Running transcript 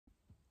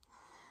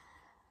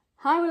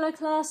Hi Willow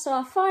class, so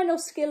our final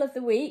skill of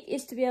the week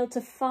is to be able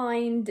to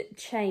find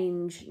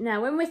change. Now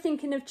when we're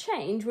thinking of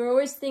change, we're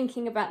always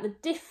thinking about the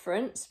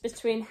difference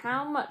between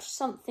how much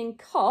something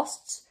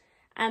costs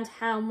and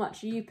how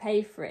much you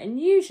pay for it. And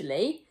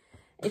usually,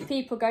 if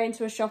people go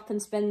into a shop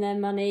and spend their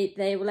money,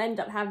 they will end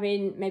up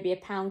having maybe a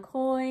 £1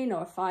 coin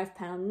or a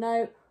 £5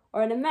 note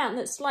or an amount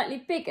that's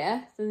slightly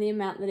bigger than the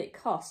amount that it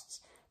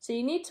costs. So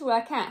you need to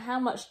work out how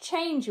much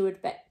change you would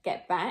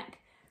get back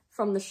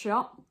from the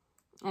shop,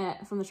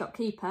 from the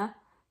shopkeeper,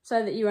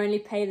 so that you only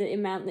pay the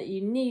amount that you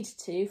need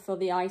to for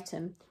the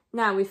item.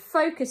 Now we've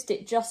focused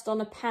it just on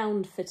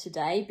 £1 for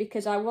today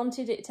because I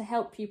wanted it to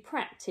help you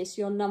practice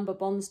your number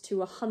bonds to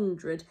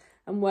 100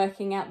 and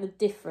working out the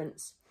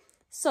difference.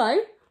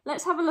 So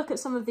let's have a look at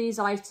some of these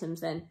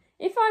items then.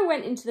 If I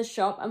went into the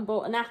shop and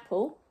bought an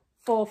apple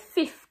for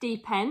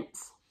 50p,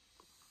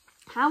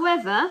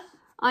 however,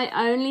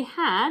 I only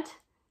had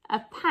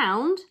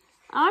 £1,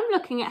 I'm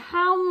looking at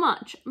how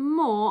much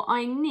more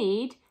I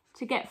need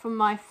to get from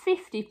my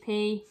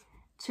 50p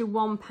to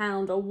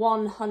 £1 or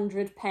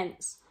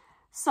 100p.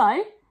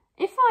 So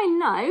if I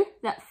know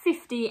that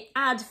 50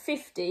 add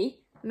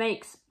 50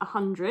 makes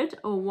 100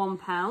 or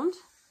 £1,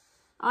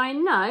 I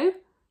know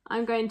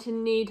I'm going to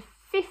need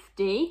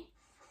 50p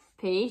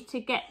to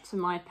get to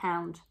my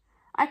pound.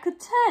 I could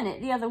turn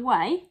it the other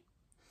way,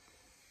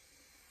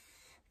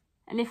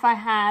 and if I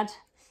had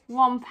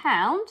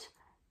 £1,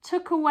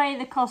 took away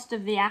the cost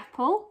of the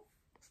apple,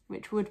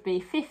 which would be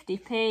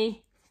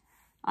 50p,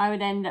 I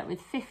would end up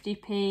with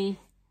 50p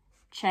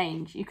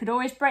change. You could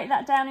always break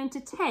that down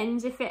into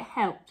tens if it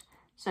helped.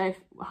 So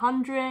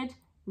 100,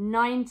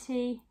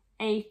 90,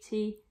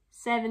 80,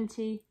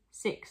 70,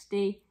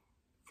 60,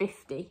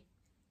 50.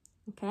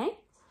 Okay.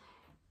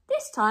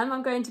 This time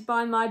I'm going to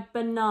buy my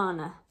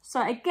banana.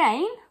 So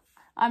again,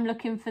 I'm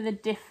looking for the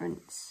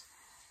difference.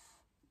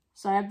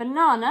 So a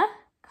banana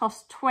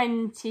costs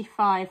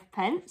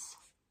 25p.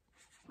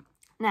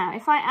 Now,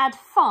 if I add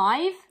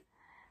 5,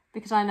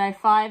 because I know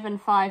 5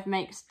 and 5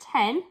 makes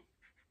 10,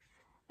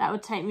 that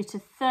would take me to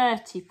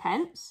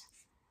 30p.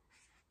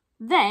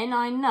 Then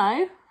I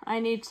know I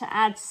need to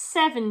add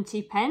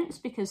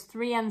 70p because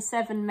 3 and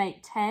 7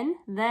 make 10,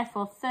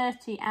 therefore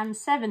 30 and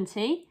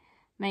 70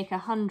 make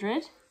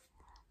 100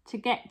 to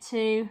get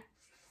to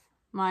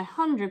my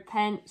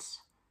 100p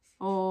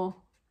or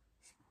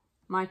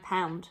my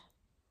pound.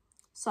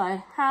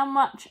 So how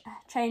much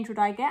change would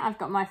I get? I've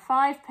got my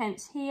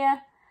 5p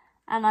here,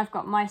 and I've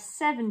got my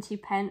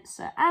 70p,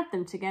 so add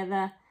them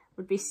together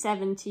would be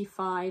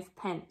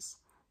 75p.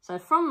 So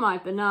from my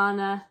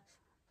banana,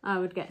 I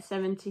would get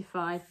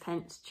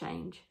 75p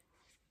change.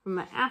 From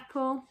my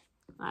apple,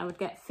 I would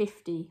get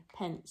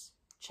 50p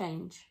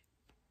change.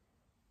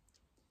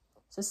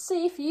 So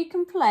see if you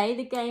can play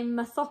the game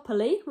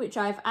Mythopoly, which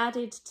I've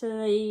added to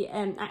the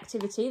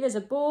activity. There's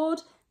a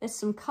board, there's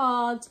some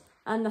cards,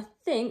 and I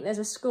think there's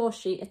a score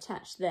sheet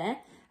attached there.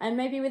 And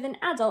maybe with an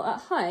adult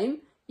at home,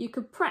 you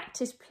could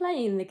practice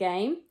playing the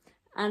game,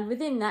 and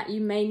within that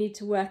you may need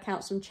to work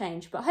out some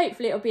change, but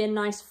hopefully it'll be a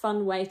nice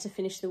fun way to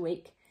finish the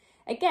week.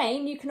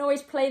 Again, you can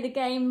always play the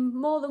game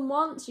more than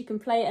once. You can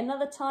play it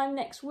another time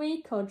next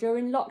week or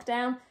during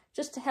lockdown,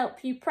 just to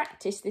help you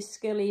practice this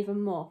skill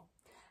even more.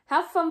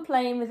 Have fun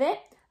playing with it.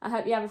 I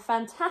hope you have a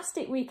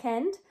fantastic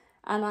weekend,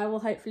 and I will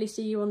hopefully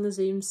see you on the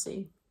Zoom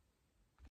soon.